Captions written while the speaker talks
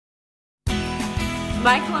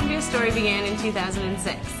My Columbia story began in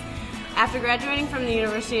 2006. After graduating from the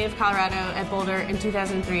University of Colorado at Boulder in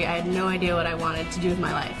 2003, I had no idea what I wanted to do with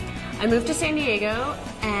my life. I moved to San Diego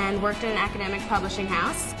and worked in an academic publishing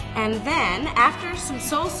house. And then, after some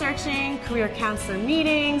soul-searching, career counselor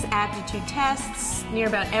meetings, aptitude tests, near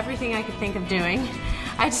about everything I could think of doing,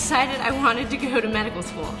 I decided I wanted to go to medical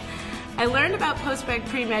school. I learned about Postbac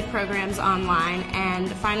Premed programs online,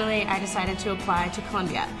 and finally I decided to apply to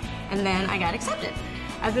Columbia, and then I got accepted.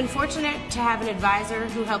 I've been fortunate to have an advisor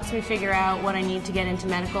who helps me figure out what I need to get into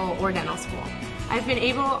medical or dental school. I've been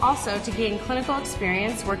able also to gain clinical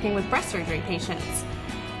experience working with breast surgery patients.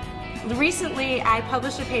 Recently, I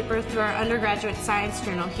published a paper through our undergraduate science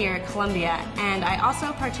journal here at Columbia, and I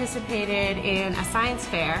also participated in a science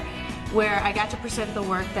fair where I got to present the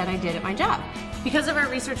work that I did at my job. Because of our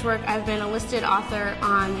research work, I've been a listed author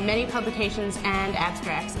on many publications and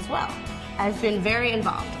abstracts as well. I've been very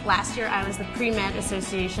involved. Last year I was the Pre-Med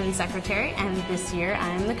Association Secretary, and this year I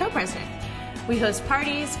am the co-president. We host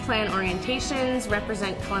parties, plan orientations,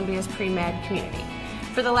 represent Columbia's pre-med community.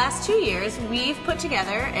 For the last 2 years, we've put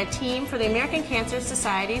together a team for the American Cancer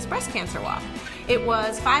Society's Breast Cancer Walk. It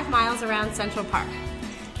was 5 miles around Central Park.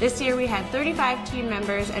 This year we had 35 team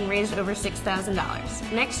members and raised over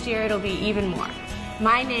 $6,000. Next year it'll be even more.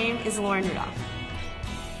 My name is Lauren Rudolph.